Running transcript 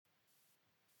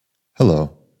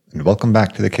Hello, and welcome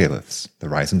back to the Caliphs, the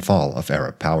rise and fall of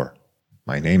Arab power.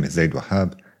 My name is Zaid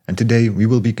Wahab, and today we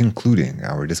will be concluding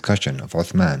our discussion of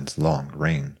Othman's long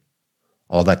reign.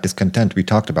 All that discontent we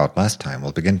talked about last time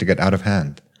will begin to get out of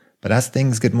hand, but as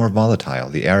things get more volatile,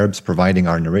 the Arabs providing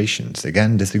our narrations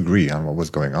again disagree on what was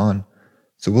going on,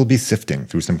 so we'll be sifting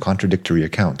through some contradictory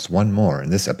accounts one more in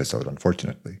this episode,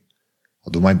 unfortunately.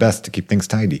 I'll do my best to keep things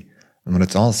tidy, and when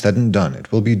it's all said and done,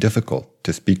 it will be difficult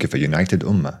to speak of a united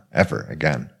Ummah ever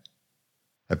again.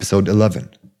 Episode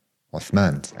 11,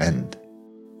 Othman's End.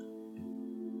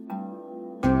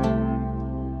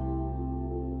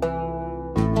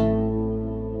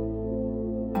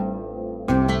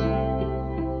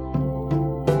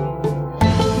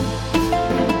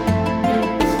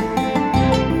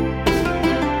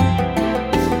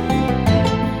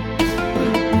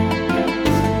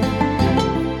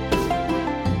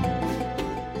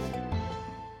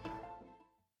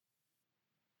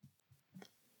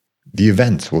 The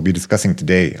events we'll be discussing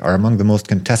today are among the most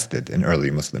contested in early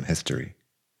Muslim history.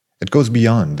 It goes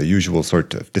beyond the usual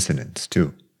sort of dissonance,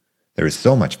 too. There is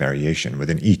so much variation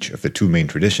within each of the two main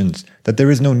traditions that there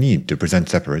is no need to present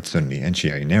separate Sunni and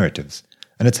Shia narratives,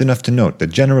 and it's enough to note that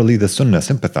generally the Sunnah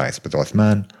sympathize with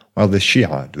Uthman, while the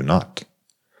Shia do not.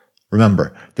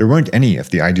 Remember, there weren't any of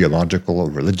the ideological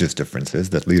or religious differences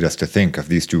that lead us to think of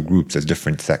these two groups as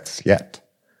different sects yet.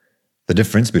 The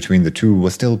difference between the two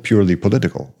was still purely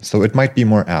political, so it might be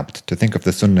more apt to think of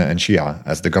the Sunnah and Shia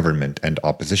as the government and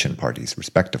opposition parties,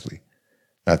 respectively.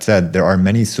 That said, there are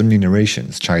many Sunni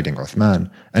narrations chiding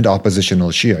Uthman and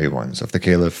oppositional Shia ones of the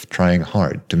Caliph trying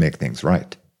hard to make things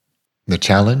right. The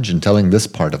challenge in telling this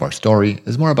part of our story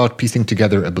is more about piecing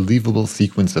together a believable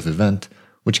sequence of events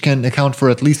which can account for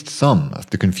at least some of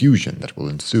the confusion that will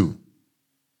ensue.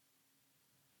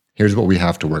 Here's what we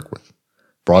have to work with.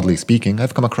 Broadly speaking,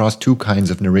 I've come across two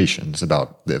kinds of narrations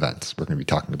about the events we're going to be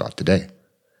talking about today.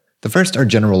 The first are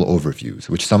general overviews,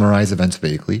 which summarize events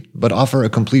vaguely, but offer a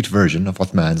complete version of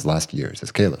Uthman's last years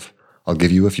as caliph. I'll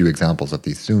give you a few examples of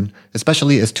these soon,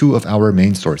 especially as two of our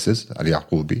main sources,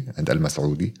 Al-Yaqubi and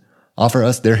Al-Mas'udi, offer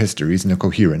us their histories in a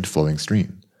coherent flowing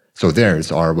stream. So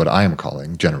theirs are what I am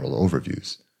calling general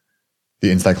overviews.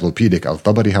 The encyclopedic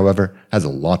Al-Tabari, however, has a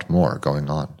lot more going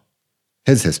on.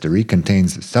 His history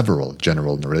contains several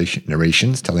general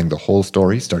narrations telling the whole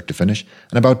story start to finish,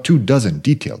 and about 24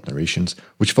 detailed narrations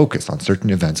which focus on certain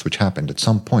events which happened at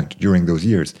some point during those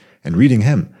years, and reading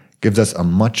him gives us a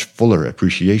much fuller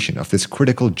appreciation of this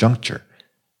critical juncture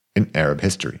in Arab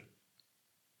history.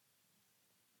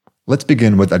 Let's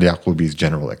begin with Al-Yaqubi's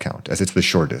general account, as it's the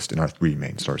shortest in our three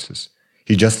main sources.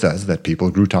 He just says that people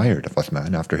grew tired of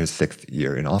Uthman after his 6th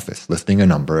year in office, listing a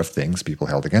number of things people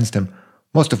held against him,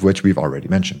 most of which we've already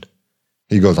mentioned.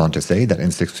 He goes on to say that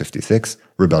in 656,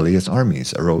 rebellious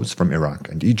armies arose from Iraq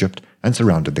and Egypt and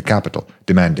surrounded the capital,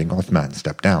 demanding Uthman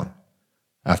step down.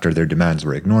 After their demands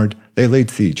were ignored, they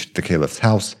laid siege to the caliph's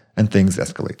house, and things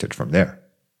escalated from there.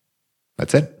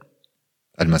 That's it.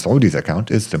 Al-Mas'udi's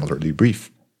account is similarly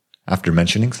brief. After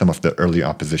mentioning some of the early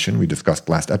opposition we discussed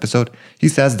last episode, he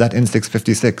says that in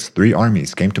 656, 3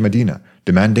 armies came to Medina,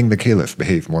 demanding the caliph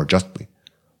behave more justly.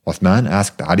 Uthman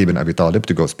asked Ali bin Abi Talib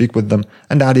to go speak with them,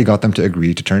 and Ali got them to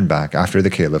agree to turn back after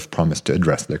the caliph promised to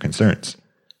address their concerns.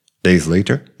 Days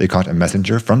later, they caught a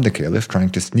messenger from the caliph trying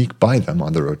to sneak by them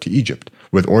on the road to Egypt,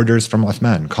 with orders from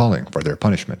Uthman calling for their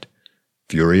punishment.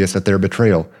 Furious at their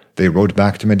betrayal, they rode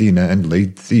back to Medina and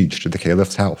laid siege to the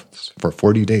caliph's house for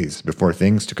 40 days before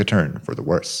things took a turn for the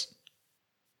worse.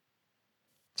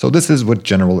 So this is what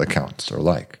general accounts are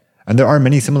like, and there are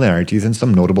many similarities and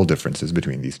some notable differences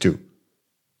between these two.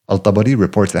 Al-Tabari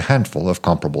reports a handful of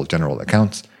comparable general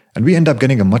accounts, and we end up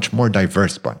getting a much more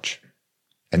diverse bunch.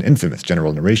 An infamous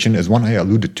general narration is one I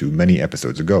alluded to many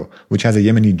episodes ago, which has a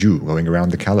Yemeni Jew going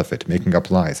around the caliphate making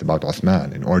up lies about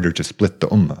Uthman in order to split the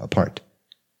Ummah apart.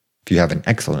 If you have an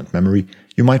excellent memory,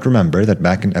 you might remember that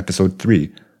back in episode 3,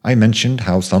 I mentioned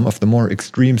how some of the more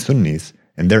extreme Sunnis,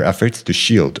 in their efforts to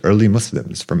shield early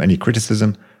Muslims from any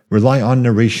criticism, rely on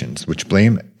narrations which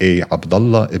blame a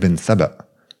Abdullah ibn Saba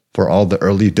for all the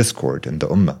early discord in the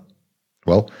Ummah.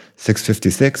 Well,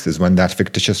 656 is when that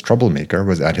fictitious troublemaker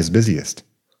was at his busiest.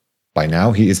 By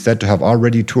now, he is said to have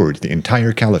already toured the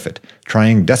entire caliphate,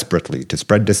 trying desperately to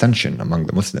spread dissension among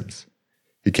the Muslims.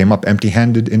 He came up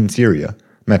empty-handed in Syria,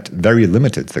 met very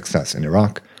limited success in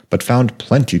Iraq, but found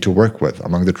plenty to work with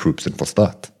among the troops in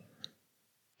Fustat.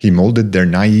 He molded their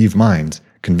naive minds,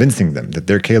 convincing them that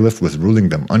their caliph was ruling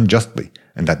them unjustly,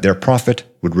 and that their prophet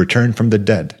would return from the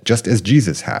dead just as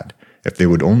Jesus had, if they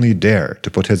would only dare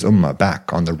to put his ummah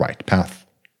back on the right path.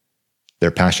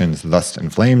 Their passions thus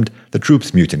inflamed, the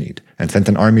troops mutinied and sent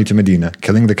an army to Medina,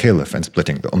 killing the caliph and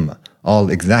splitting the Ummah, all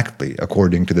exactly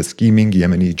according to the scheming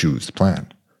Yemeni Jews'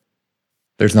 plan.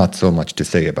 There's not so much to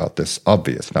say about this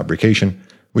obvious fabrication,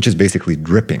 which is basically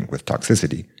dripping with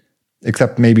toxicity,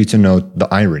 except maybe to note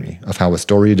the irony of how a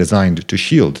story designed to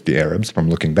shield the Arabs from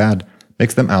looking bad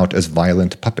makes them out as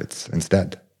violent puppets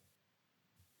instead.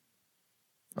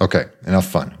 Okay, enough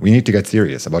fun. We need to get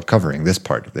serious about covering this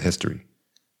part of the history.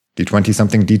 The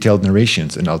 20-something detailed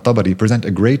narrations in Al-Tabari present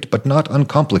a great but not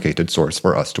uncomplicated source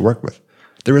for us to work with.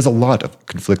 There is a lot of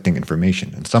conflicting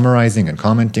information, and summarizing and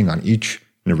commenting on each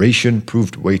narration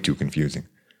proved way too confusing.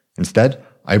 Instead,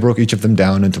 I broke each of them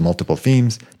down into multiple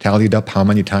themes, tallied up how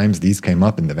many times these came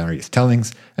up in the various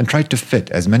tellings, and tried to fit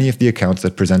as many of the accounts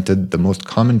that presented the most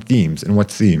common themes in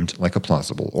what seemed like a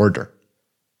plausible order.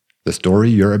 The story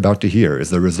you're about to hear is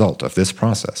the result of this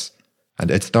process, and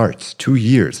it starts 2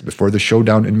 years before the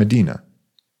showdown in Medina,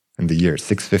 in the year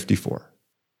 654.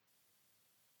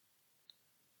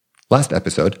 Last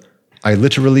episode, I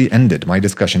literally ended my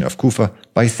discussion of Kufa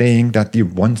by saying that the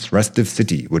once restive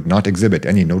city would not exhibit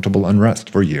any notable unrest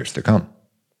for years to come.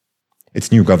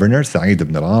 Its new governor, Sa'id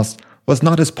ibn al-As, was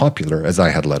not as popular as I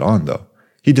had let on, though.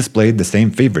 He displayed the same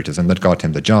favoritism that got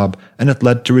him the job, and it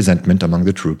led to resentment among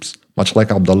the troops, much like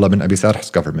Abdullah bin Abi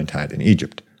Sarh's government had in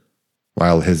Egypt.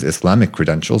 While his Islamic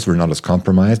credentials were not as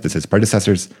compromised as his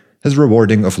predecessors, his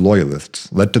rewarding of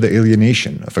loyalists led to the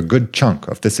alienation of a good chunk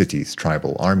of the city's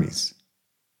tribal armies.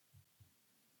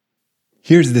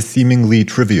 Here's the seemingly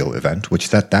trivial event which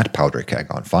set that powder keg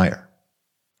on fire.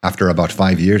 After about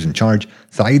 5 years in charge,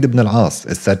 Sa'id ibn al-As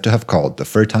is said to have called the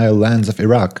fertile lands of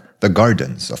Iraq the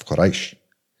gardens of Quraysh.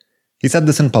 He said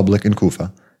this in public in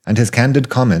Kufa, and his candid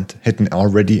comment hit an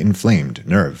already inflamed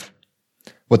nerve.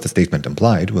 What the statement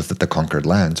implied was that the conquered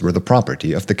lands were the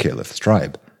property of the caliph's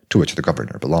tribe, to which the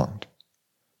governor belonged.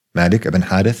 Malik ibn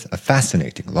Harith, a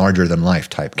fascinating larger-than-life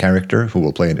type character who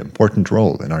will play an important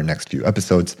role in our next few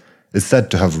episodes, is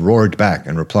said to have roared back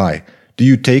in reply, "Do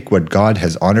you take what God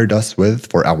has honored us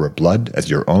with for our blood as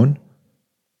your own?"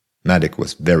 Malik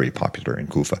was very popular in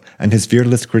Kufa, and his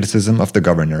fearless criticism of the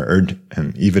governor earned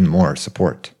him even more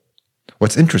support.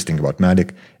 What's interesting about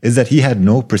Malik is that he had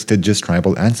no prestigious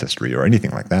tribal ancestry or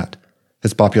anything like that.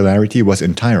 His popularity was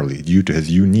entirely due to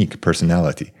his unique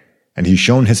personality, and he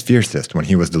shone his fiercest when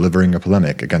he was delivering a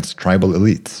polemic against tribal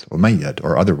elites, Umayyad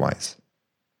or otherwise.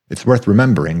 It's worth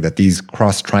remembering that these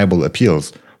cross-tribal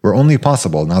appeals were only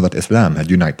possible now that Islam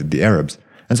had united the Arabs,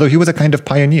 and so he was a kind of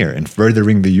pioneer in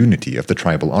furthering the unity of the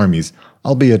tribal armies,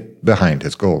 albeit behind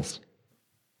his goals.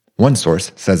 One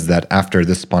source says that after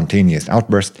this spontaneous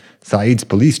outburst, Sa'id's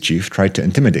police chief tried to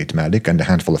intimidate Malik and a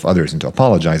handful of others into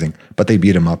apologizing, but they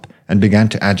beat him up and began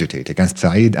to agitate against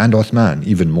Sa'id and Othman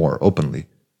even more openly.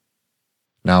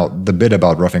 Now, the bit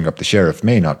about roughing up the sheriff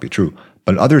may not be true,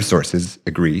 but other sources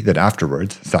agree that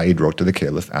afterwards Sa'id wrote to the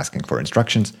caliph asking for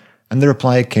instructions, and the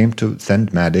reply came to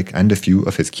send Malik and a few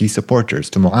of his key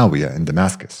supporters to Muawiyah in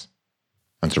Damascus.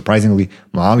 Unsurprisingly,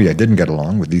 Muawiyah didn't get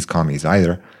along with these commies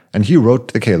either, and he wrote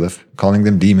to the caliph calling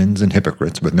them demons and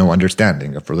hypocrites with no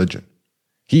understanding of religion.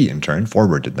 He, in turn,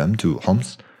 forwarded them to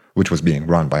Homs, which was being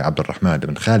run by Abdurrahman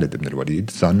ibn Khalid ibn al-Walid,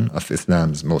 son of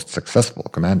Islam's most successful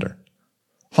commander.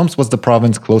 Homs was the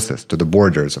province closest to the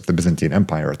borders of the Byzantine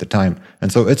Empire at the time,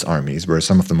 and so its armies were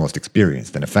some of the most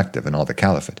experienced and effective in all the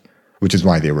caliphate, which is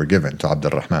why they were given to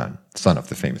Abdurrahman, son of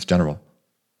the famous general.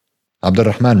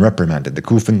 Abdurrahman reprimanded the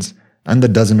Kufans, and the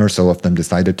dozen or so of them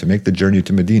decided to make the journey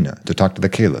to Medina to talk to the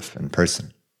caliph in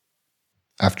person.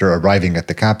 After arriving at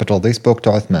the capital, they spoke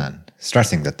to Othman,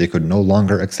 stressing that they could no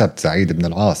longer accept Sa'id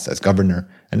ibn al-As as governor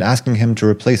and asking him to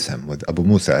replace him with Abu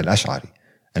Musa al-Ash'ari,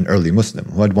 an early Muslim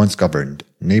who had once governed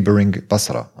neighboring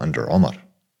Basra under Omar.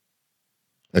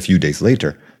 A few days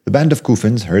later, the band of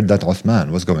Kufans heard that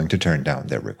Othman was going to turn down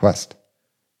their request.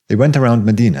 They went around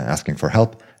Medina asking for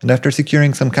help, and after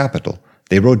securing some capital,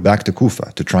 they rode back to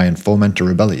Kufa to try and foment a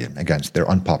rebellion against their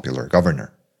unpopular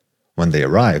governor. When they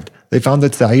arrived, they found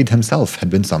that Sa'id himself had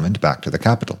been summoned back to the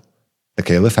capital. The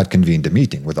caliph had convened a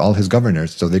meeting with all his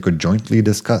governors so they could jointly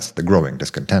discuss the growing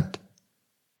discontent.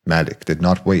 Malik did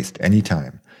not waste any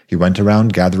time. He went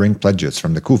around gathering pledges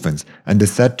from the Kufans and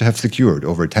is said to have secured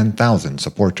over 10,000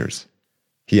 supporters.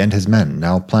 He and his men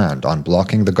now planned on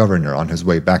blocking the governor on his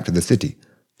way back to the city,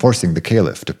 forcing the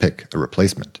caliph to pick a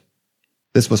replacement.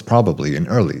 This was probably in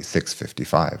early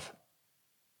 655.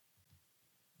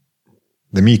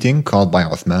 The meeting, called by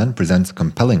Othman, presents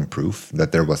compelling proof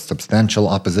that there was substantial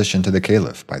opposition to the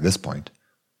caliph by this point.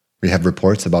 We have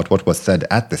reports about what was said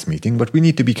at this meeting, but we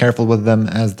need to be careful with them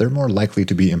as they're more likely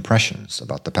to be impressions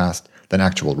about the past than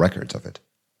actual records of it.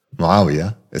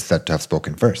 Muawiyah is said to have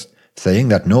spoken first, saying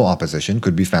that no opposition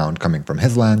could be found coming from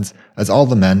his lands, as all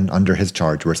the men under his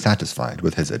charge were satisfied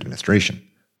with his administration.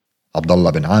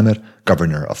 Abdullah bin Amir,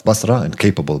 governor of Basra and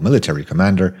capable military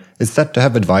commander, is said to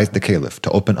have advised the caliph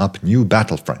to open up new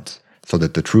battlefronts, so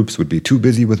that the troops would be too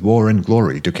busy with war and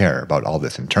glory to care about all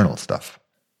this internal stuff.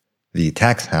 The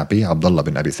tax-happy Abdullah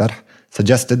bin Abi Sarh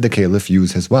suggested the caliph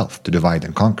use his wealth to divide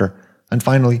and conquer, and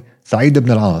finally, Sa'id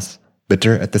ibn al-As,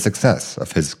 bitter at the success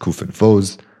of his Kufan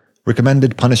foes,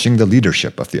 recommended punishing the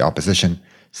leadership of the opposition,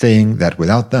 saying that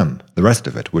without them, the rest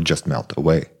of it would just melt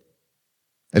away.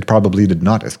 It probably did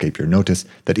not escape your notice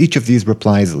that each of these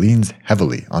replies leans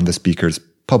heavily on the speaker's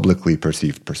publicly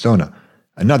perceived persona,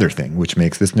 another thing which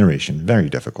makes this narration very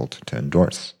difficult to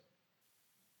endorse.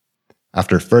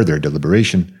 After further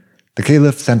deliberation, the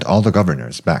caliph sent all the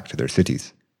governors back to their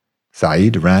cities.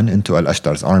 Sa'id ran into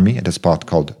al-Ashtar's army at a spot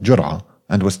called Jur'a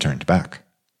and was turned back.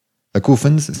 The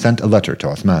Kufans sent a letter to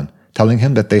Othman, telling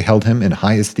him that they held him in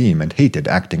high esteem and hated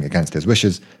acting against his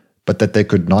wishes, but that they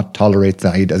could not tolerate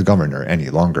Sa'id as governor any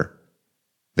longer.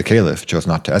 The caliph chose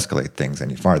not to escalate things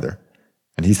any farther,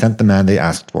 and he sent the man they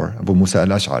asked for, Abu Musa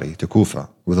al-Ash'ari, to Kufa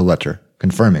with a letter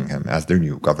confirming him as their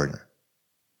new governor.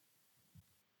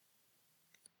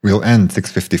 We'll end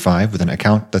 655 with an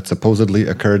account that supposedly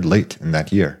occurred late in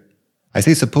that year. I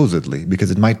say supposedly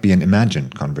because it might be an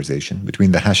imagined conversation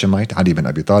between the Hashemite Ali bin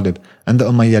Abi Talib and the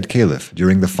Umayyad caliph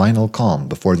during the final calm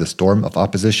before the storm of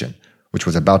opposition, which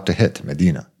was about to hit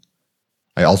Medina.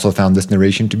 I also found this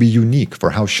narration to be unique for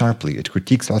how sharply it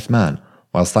critiques Othman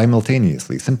while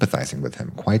simultaneously sympathizing with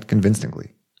him quite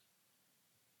convincingly.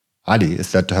 Ali is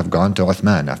said to have gone to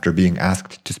Othman after being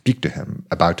asked to speak to him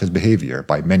about his behavior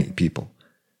by many people.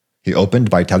 He opened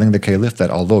by telling the caliph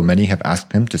that although many have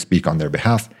asked him to speak on their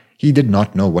behalf, he did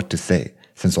not know what to say,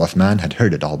 since Othman had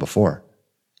heard it all before.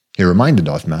 He reminded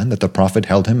Othman that the Prophet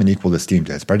held him in equal esteem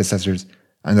to his predecessors,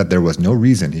 and that there was no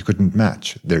reason he couldn't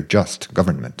match their just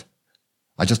government.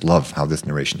 I just love how this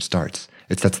narration starts.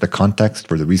 It sets the context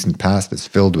for the recent past as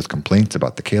filled with complaints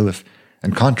about the caliph,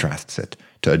 and contrasts it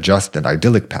to a just and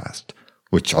idyllic past,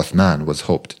 which Othman was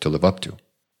hoped to live up to.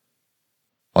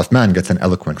 Othman gets an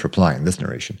eloquent reply in this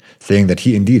narration, saying that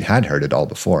he indeed had heard it all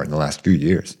before in the last few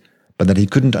years, but that he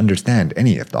couldn't understand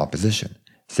any of the opposition,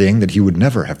 saying that he would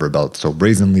never have rebelled so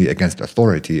brazenly against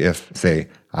authority if, say,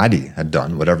 Ali had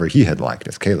done whatever he had liked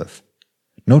as caliph.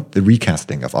 Note the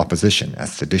recasting of opposition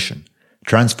as sedition,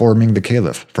 transforming the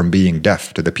caliph from being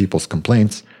deaf to the people's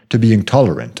complaints to being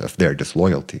tolerant of their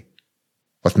disloyalty.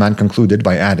 Othman concluded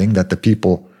by adding that the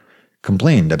people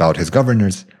complained about his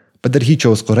governors, but that he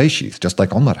chose Qurayshis just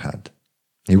like Umar had.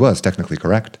 He was technically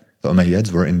correct. The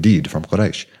Umayyads were indeed from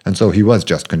Quraysh, and so he was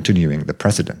just continuing the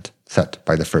precedent set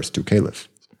by the first two caliphs.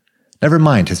 Never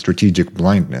mind his strategic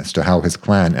blindness to how his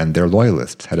clan and their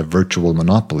loyalists had a virtual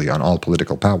monopoly on all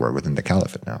political power within the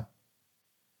caliphate now.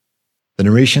 The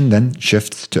narration then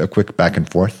shifts to a quick back and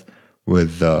forth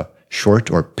with short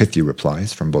or pithy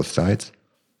replies from both sides.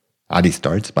 Ali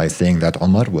starts by saying that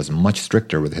Umar was much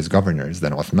stricter with his governors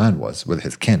than Othman was with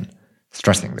his kin,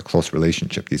 stressing the close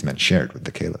relationship these men shared with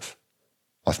the caliph.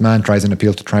 Othman tries an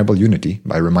appeal to tribal unity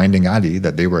by reminding Ali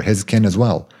that they were his kin as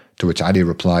well, to which Ali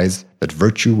replies that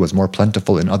virtue was more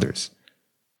plentiful in others,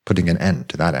 putting an end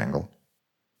to that angle.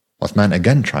 Othman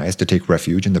again tries to take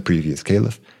refuge in the previous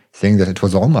caliph, saying that it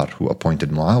was Umar who appointed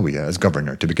Muawiyah as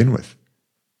governor to begin with.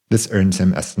 This earns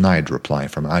him a snide reply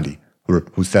from Ali,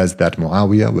 who says that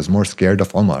Muawiyah was more scared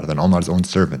of Umar than Umar's own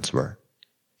servants were.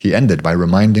 He ended by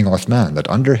reminding Othman that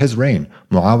under his reign,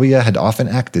 Muawiyah had often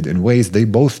acted in ways they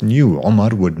both knew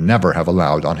Umar would never have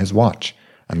allowed on his watch,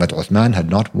 and that Othman had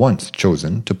not once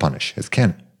chosen to punish his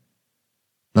kin.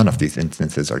 None of these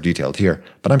instances are detailed here,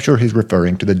 but I'm sure he's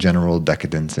referring to the general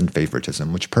decadence and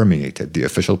favoritism which permeated the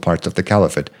official parts of the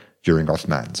caliphate during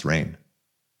Othman's reign.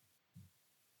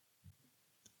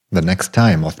 The next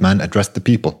time Othman addressed the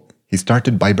people, he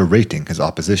started by berating his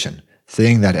opposition,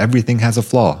 saying that everything has a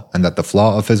flaw and that the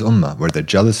flaw of his ummah were the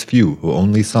jealous few who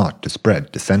only sought to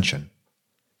spread dissension.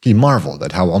 He marveled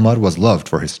at how Umar was loved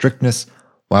for his strictness,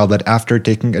 while that after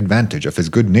taking advantage of his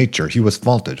good nature he was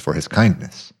faulted for his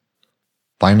kindness.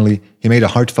 Finally, he made a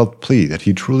heartfelt plea that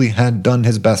he truly had done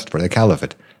his best for the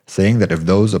caliphate, saying that if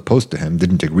those opposed to him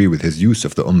didn't agree with his use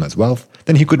of the ummah's wealth,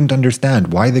 then he couldn't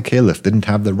understand why the caliph didn't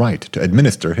have the right to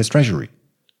administer his treasury.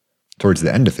 Towards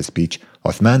the end of his speech,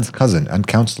 Othman's cousin and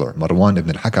counselor Marwan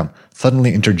ibn al-Hakam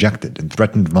suddenly interjected and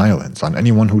threatened violence on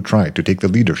anyone who tried to take the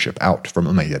leadership out from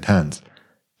Umayyad hands,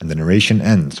 and the narration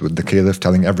ends with the caliph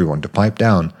telling everyone to pipe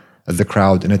down as the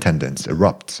crowd in attendance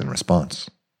erupts in response.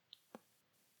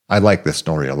 I like this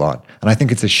story a lot, and I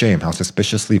think it's a shame how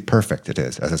suspiciously perfect it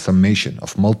is as a summation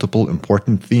of multiple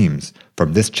important themes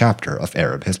from this chapter of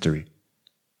Arab history.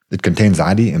 It contains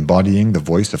Ali embodying the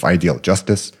voice of ideal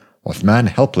justice, Othman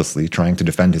helplessly trying to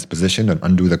defend his position and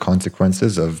undo the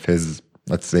consequences of his,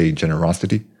 let's say,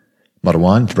 generosity,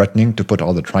 Marwan threatening to put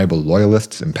all the tribal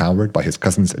loyalists empowered by his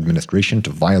cousin's administration to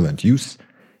violent use,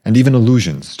 and even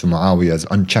allusions to Muawiyah's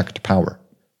unchecked power.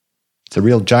 It's a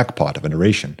real jackpot of a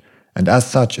narration, and as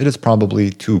such it is probably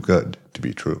too good to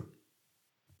be true.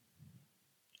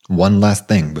 One last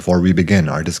thing before we begin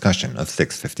our discussion of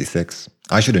 656.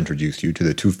 I should introduce you to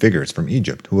the two figures from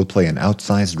Egypt who will play an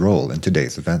outsized role in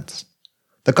today's events.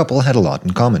 The couple had a lot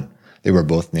in common. They were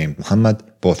both named Muhammad,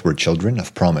 both were children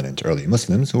of prominent early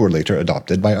Muslims who were later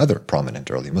adopted by other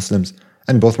prominent early Muslims,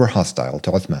 and both were hostile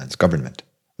to Uthman's government,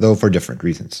 though for different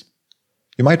reasons.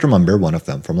 You might remember one of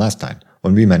them from last time,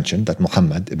 when we mentioned that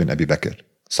Muhammad ibn Abi Bakr,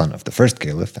 son of the first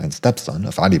caliph and stepson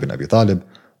of Ali ibn Abi Talib,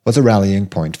 was a rallying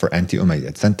point for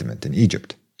anti-Umayyad sentiment in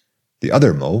Egypt. The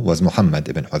other Mo was Muhammad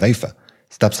ibn Hudhayfa,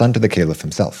 stepson to the caliph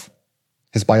himself.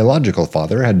 His biological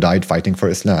father had died fighting for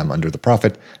Islam under the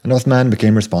Prophet, and Uthman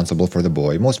became responsible for the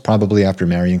boy, most probably after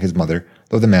marrying his mother,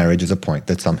 though the marriage is a point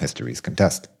that some histories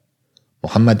contest.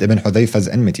 Muhammad ibn Hudhayfa's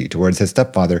enmity towards his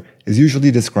stepfather is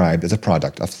usually described as a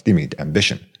product of timid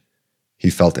ambition. He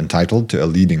felt entitled to a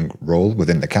leading role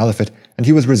within the caliphate, and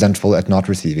he was resentful at not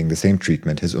receiving the same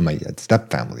treatment his Umayyad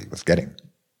stepfamily was getting.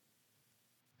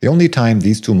 The only time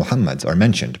these two Muhammads are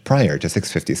mentioned prior to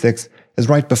 656 is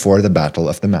right before the Battle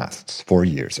of the Masts 4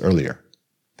 years earlier.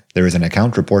 There is an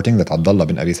account reporting that Abdullah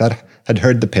bin Abi Sarh had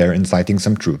heard the pair inciting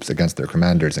some troops against their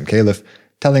commanders and caliph,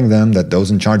 telling them that those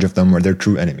in charge of them were their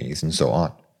true enemies and so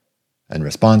on. In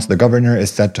response, the governor is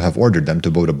said to have ordered them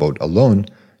to board a boat alone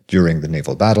during the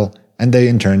naval battle, and they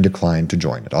in turn declined to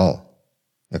join at all.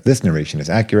 If this narration is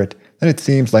accurate, then it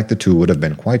seems like the two would have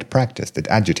been quite practiced at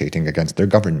agitating against their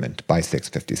government by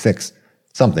 656,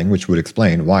 something which would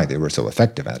explain why they were so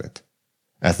effective at it.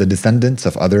 As the descendants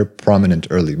of other prominent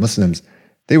early Muslims,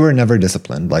 they were never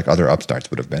disciplined like other upstarts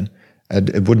would have been, and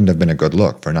it wouldn't have been a good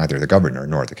look for neither the governor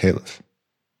nor the caliph.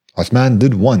 Uthman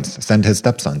did once send his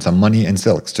stepson some money and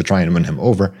silks to try and win him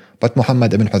over, but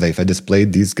Muhammad ibn Hudhayfa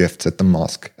displayed these gifts at the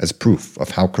mosque as proof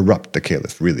of how corrupt the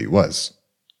caliph really was.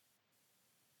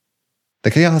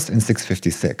 The chaos in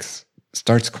 656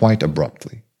 starts quite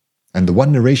abruptly, and the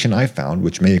one narration I found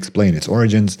which may explain its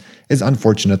origins is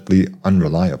unfortunately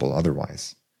unreliable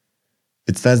otherwise.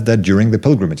 It says that during the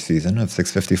pilgrimage season of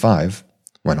 655,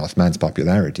 when Uthman's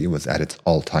popularity was at its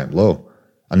all-time low,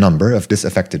 a number of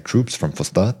disaffected troops from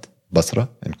Fustat, Basra,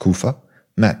 and Kufa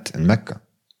met in Mecca.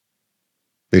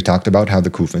 They talked about how the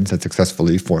Kufans had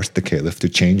successfully forced the caliph to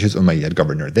change his Umayyad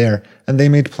governor there, and they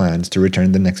made plans to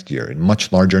return the next year in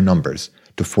much larger numbers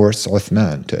to force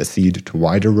Uthman to accede to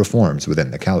wider reforms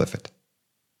within the caliphate.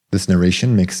 This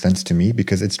narration makes sense to me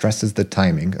because it stresses the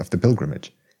timing of the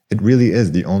pilgrimage. It really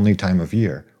is the only time of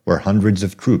year where hundreds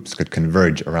of troops could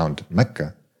converge around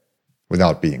Mecca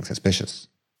without being suspicious.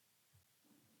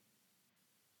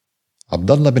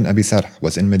 Abdullah bin Abi Sarh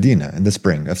was in Medina in the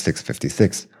spring of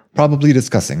 656, probably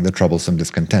discussing the troublesome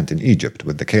discontent in Egypt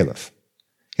with the caliph.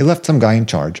 He left some guy in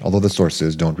charge, although the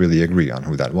sources don't really agree on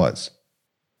who that was.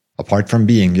 Apart from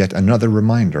being yet another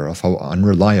reminder of how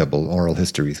unreliable oral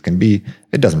histories can be,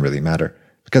 it doesn't really matter,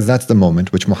 because that's the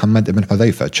moment which Muhammad ibn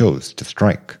Hudhayfa chose to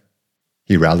strike.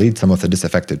 He rallied some of the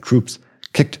disaffected troops,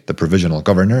 kicked the provisional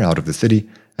governor out of the city,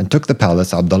 and took the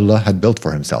palace Abdullah had built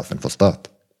for himself in Fustat.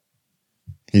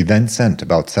 He then sent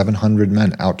about 700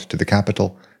 men out to the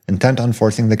capital, intent on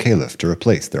forcing the caliph to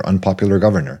replace their unpopular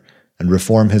governor and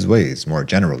reform his ways more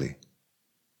generally.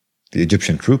 The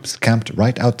Egyptian troops camped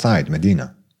right outside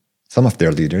Medina. Some of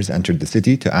their leaders entered the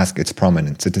city to ask its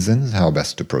prominent citizens how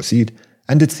best to proceed,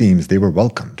 and it seems they were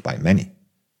welcomed by many.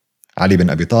 Ali bin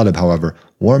Abi Talib, however,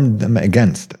 warned them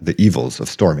against the evils of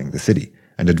storming the city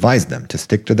and advised them to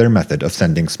stick to their method of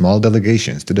sending small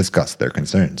delegations to discuss their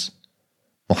concerns.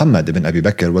 Muhammad ibn Abi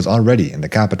Bakr was already in the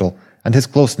capital, and his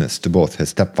closeness to both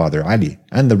his stepfather Ali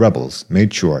and the rebels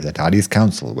made sure that Ali's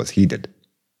counsel was heeded.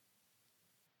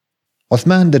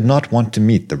 Uthman did not want to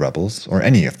meet the rebels or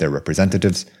any of their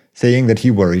representatives, saying that he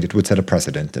worried it would set a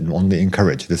precedent and only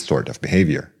encourage this sort of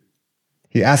behavior.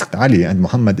 He asked Ali and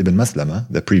Muhammad ibn Maslama,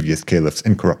 the previous caliph's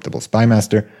incorruptible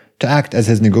spymaster, to act as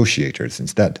his negotiators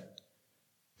instead.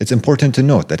 It's important to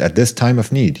note that at this time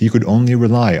of need he could only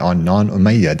rely on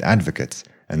non-Umayyad advocates,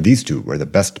 and these two were the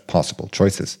best possible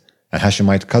choices, a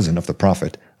Hashemite cousin of the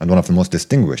Prophet and one of the most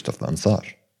distinguished of the Ansar.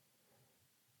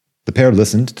 The pair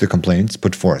listened to complaints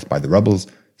put forth by the rebels,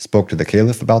 spoke to the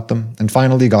caliph about them, and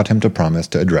finally got him to promise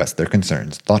to address their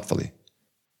concerns thoughtfully.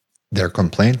 Their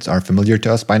complaints are familiar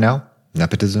to us by now: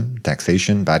 nepotism,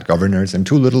 taxation, bad governors, and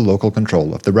too little local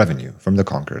control of the revenue from the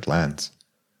conquered lands.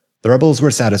 The rebels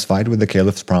were satisfied with the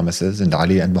caliph's promises and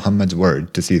Ali and Muhammad's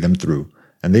word to see them through,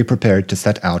 and they prepared to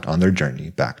set out on their journey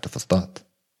back to Fustat.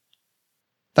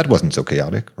 That wasn't so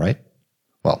chaotic, right?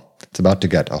 Well, it's about to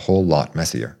get a whole lot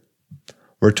messier.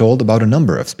 We're told about a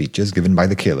number of speeches given by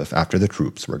the caliph after the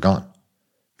troops were gone.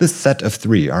 This set of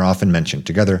 3 are often mentioned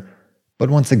together, but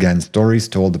once again, stories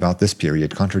told about this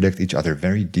period contradict each other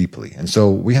very deeply, and so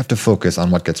we have to focus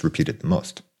on what gets repeated the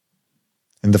most.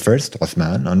 In the first,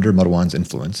 Othman, under Marwan's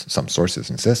influence, some sources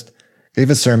insist,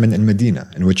 gave a sermon in Medina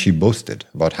in which he boasted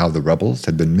about how the rebels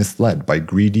had been misled by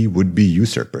greedy would-be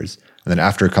usurpers, and that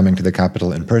after coming to the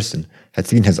capital in person, had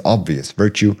seen his obvious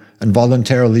virtue and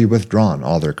voluntarily withdrawn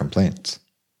all their complaints.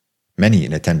 Many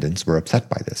in attendance were upset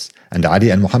by this, and Ali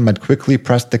and Muhammad quickly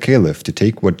pressed the caliph to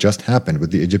take what just happened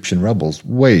with the Egyptian rebels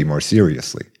way more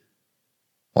seriously.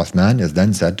 Othman is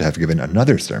then said to have given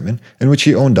another sermon in which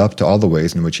he owned up to all the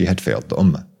ways in which he had failed the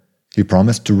Ummah. He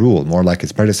promised to rule more like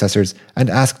his predecessors and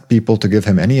asked people to give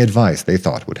him any advice they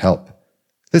thought would help.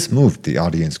 This moved the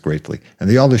audience greatly, and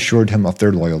they all assured him of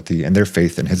their loyalty and their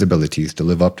faith in his abilities to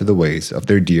live up to the ways of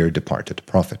their dear departed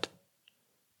prophet.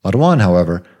 Marwan,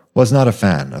 however, was not a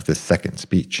fan of this second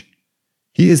speech.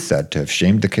 He is said to have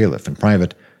shamed the caliph in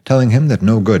private, telling him that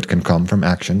no good can come from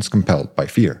actions compelled by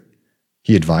fear.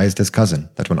 He advised his cousin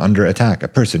that when under attack a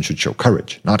person should show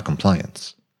courage, not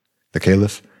compliance. The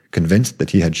caliph, convinced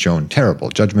that he had shown terrible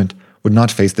judgment, would not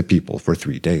face the people for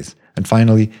 3 days, and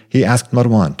finally he asked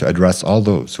Marwan to address all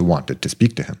those who wanted to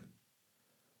speak to him.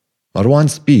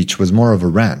 Marwan's speech was more of a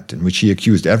rant in which he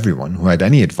accused everyone who had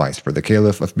any advice for the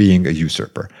caliph of being a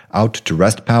usurper, out to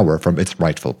wrest power from its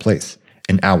rightful place,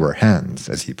 in our hands,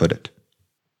 as he put it.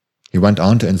 He went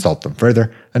on to insult them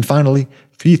further, and finally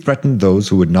he threatened those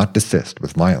who would not desist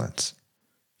with violence.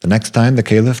 The next time the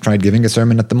caliph tried giving a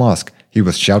sermon at the mosque, he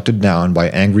was shouted down by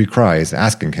angry cries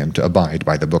asking him to abide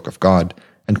by the Book of God,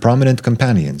 and prominent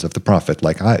companions of the Prophet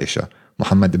like Aisha,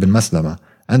 Muhammad ibn Maslama,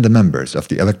 and the members of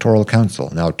the Electoral Council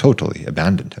now totally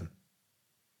abandoned him.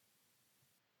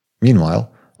 Meanwhile,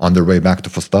 on their way back to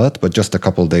Fustat, but just a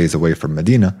couple days away from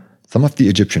Medina, some of the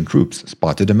Egyptian troops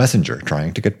spotted a messenger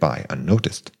trying to get by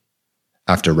unnoticed.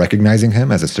 After recognizing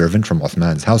him as a servant from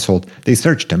Othman's household, they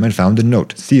searched him and found a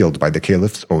note sealed by the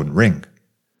caliph's own ring.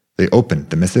 They opened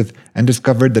the missive and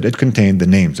discovered that it contained the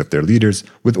names of their leaders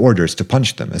with orders to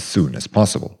punch them as soon as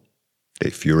possible. They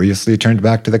furiously turned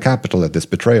back to the capital at this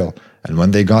betrayal, and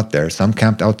when they got there, some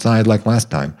camped outside like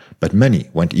last time, but many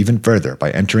went even further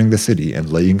by entering the city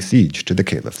and laying siege to the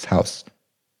caliph's house.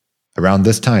 Around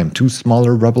this time, 2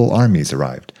 smaller rebel armies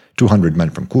arrived, 200 men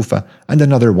from Kufa and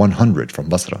another 100 from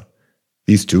Basra.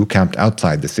 These 2 camped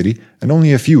outside the city, and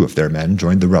only a few of their men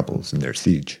joined the rebels in their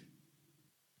siege.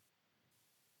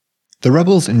 The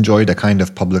rebels enjoyed a kind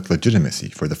of public legitimacy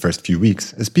for the first few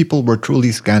weeks, as people were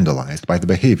truly scandalized by the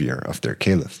behavior of their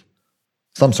caliph.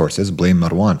 Some sources blame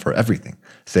Marwan for everything,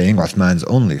 saying Othman's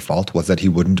only fault was that he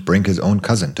wouldn't bring his own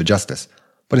cousin to justice,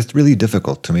 but it's really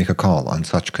difficult to make a call on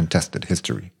such contested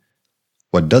history.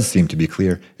 What does seem to be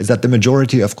clear is that the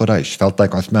majority of Quraysh felt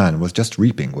like Othman was just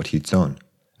reaping what he'd sown,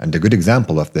 and a good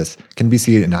example of this can be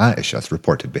seen in Aisha's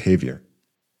reported behavior.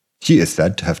 She is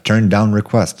said to have turned down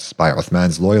requests by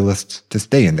Othman's loyalists to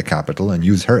stay in the capital and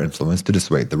use her influence to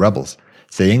dissuade the rebels,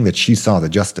 saying that she saw the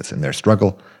justice in their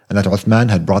struggle, and that Othman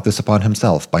had brought this upon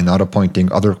himself by not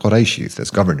appointing other Qurayshis as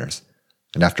governors.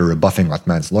 And after rebuffing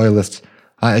Othman's loyalists,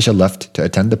 Aisha left to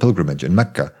attend the pilgrimage in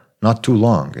Mecca not too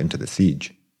long into the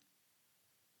siege.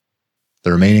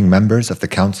 The remaining members of the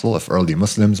Council of Early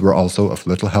Muslims were also of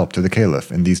little help to the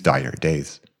caliph in these dire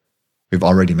days. We've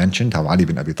already mentioned how Ali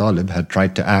bin Abi Talib had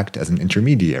tried to act as an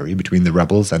intermediary between the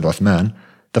rebels and Othman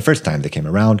the first time they came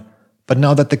around, but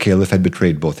now that the caliph had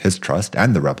betrayed both his trust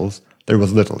and the rebels, there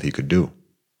was little he could do.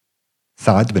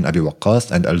 Sa'd bin Abi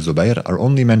Waqqas and Al-Zubayr are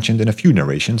only mentioned in a few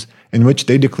narrations in which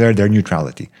they declare their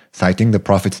neutrality, citing the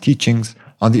Prophet's teachings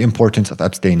on the importance of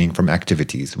abstaining from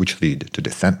activities which lead to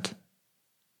dissent.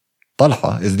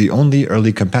 Talha is the only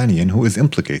early companion who is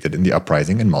implicated in the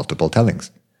uprising in multiple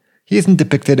tellings. He isn't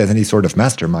depicted as any sort of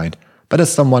mastermind, but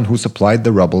as someone who supplied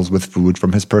the rebels with food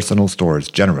from his personal stores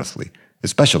generously,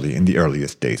 especially in the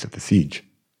earliest days of the siege.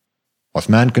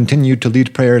 Othman continued to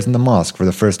lead prayers in the mosque for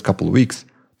the first couple weeks,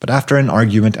 but after an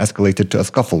argument escalated to a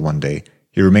scuffle one day,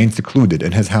 he remained secluded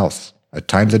in his house, at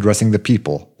times addressing the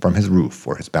people from his roof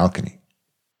or his balcony.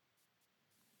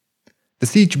 The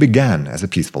siege began as a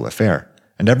peaceful affair,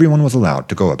 and everyone was allowed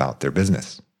to go about their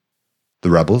business. The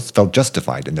rebels felt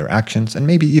justified in their actions and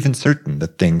maybe even certain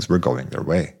that things were going their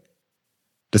way.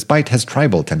 Despite his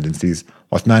tribal tendencies,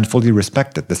 Othman fully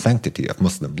respected the sanctity of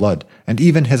Muslim blood, and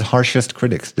even his harshest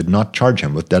critics did not charge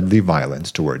him with deadly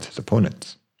violence towards his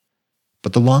opponents.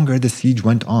 But the longer the siege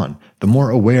went on, the more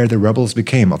aware the rebels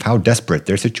became of how desperate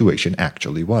their situation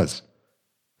actually was.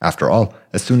 After all,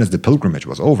 as soon as the pilgrimage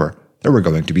was over, there were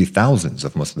going to be thousands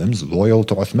of Muslims loyal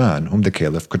to Othman whom the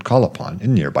caliph could call upon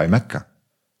in nearby Mecca.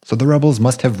 So the rebels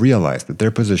must have realized that their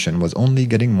position was only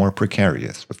getting more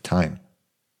precarious with time.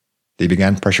 They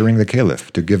began pressuring the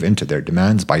caliph to give in to their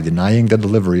demands by denying the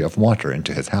delivery of water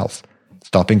into his house,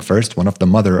 stopping first one of the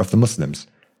mother of the Muslims,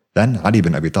 then Ali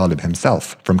bin Abi Talib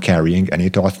himself from carrying any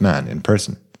to Othman in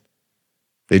person.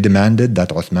 They demanded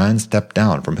that Othman step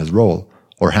down from his role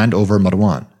or hand over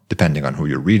Marwan, depending on who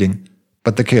you're reading,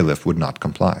 but the caliph would not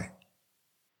comply.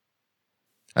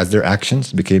 As their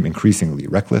actions became increasingly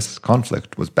reckless,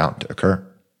 conflict was bound to occur.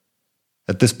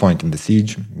 At this point in the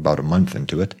siege, about a month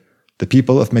into it, the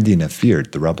people of Medina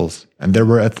feared the rebels, and there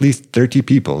were at least 30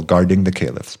 people guarding the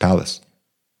caliph's palace.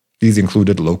 These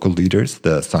included local leaders,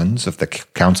 the sons of the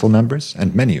council members,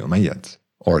 and many Umayyads,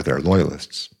 or their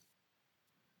loyalists.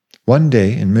 One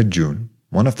day in mid-June,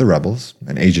 one of the rebels,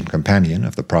 an aged companion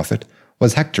of the Prophet,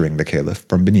 was hectoring the caliph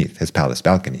from beneath his palace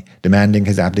balcony, demanding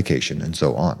his abdication and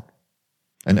so on.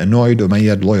 An annoyed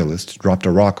Umayyad loyalist dropped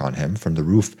a rock on him from the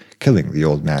roof, killing the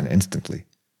old man instantly.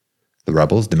 The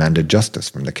rebels demanded justice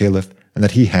from the caliph and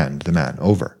that he hand the man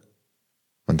over.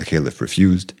 When the caliph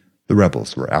refused, the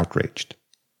rebels were outraged.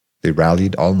 They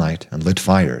rallied all night and lit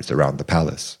fires around the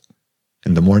palace.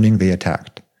 In the morning they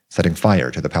attacked, setting fire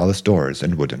to the palace doors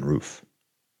and wooden roof.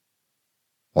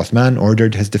 Othman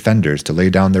ordered his defenders to lay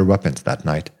down their weapons that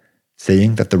night,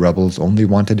 saying that the rebels only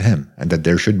wanted him and that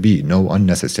there should be no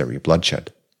unnecessary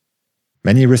bloodshed.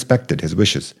 Many respected his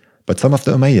wishes, but some of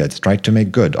the Umayyads tried to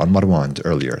make good on Marwan's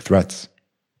earlier threats.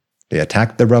 They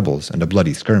attacked the rebels and a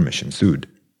bloody skirmish ensued.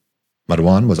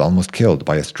 Marwan was almost killed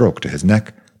by a stroke to his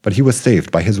neck, but he was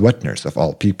saved by his wet nurse of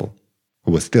all people,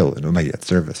 who was still in Umayyad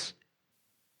service.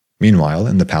 Meanwhile,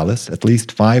 in the palace, at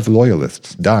least 5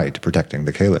 loyalists died protecting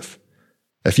the caliph.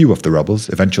 A few of the rebels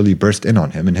eventually burst in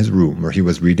on him in his room where he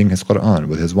was reading his Quran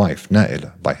with his wife,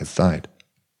 Naila, by his side.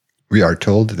 We are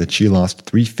told that she lost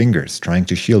 3 fingers trying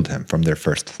to shield him from their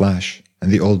first flash,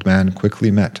 and the old man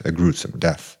quickly met a gruesome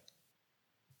death.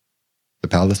 The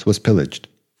palace was pillaged,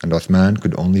 and Othman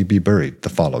could only be buried the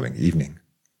following evening.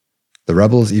 The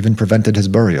rebels even prevented his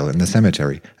burial in the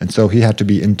cemetery, and so he had to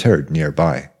be interred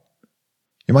nearby.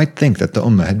 You might think that the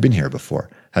Umma had been here before,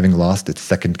 having lost its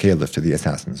second caliph to the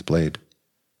assassin's blade.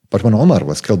 But when Umar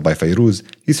was killed by Fayruz,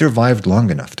 he survived long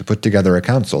enough to put together a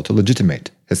council to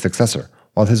legitimate his successor,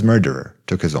 while his murderer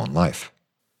took his own life.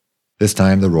 This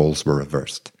time the roles were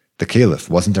reversed. The caliph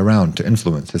wasn't around to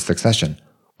influence his succession,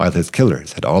 while his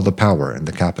killers had all the power in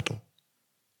the capital.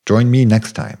 Join me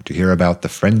next time to hear about the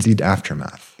frenzied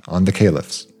aftermath on the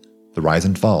caliphs, the rise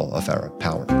and fall of Arab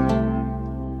power.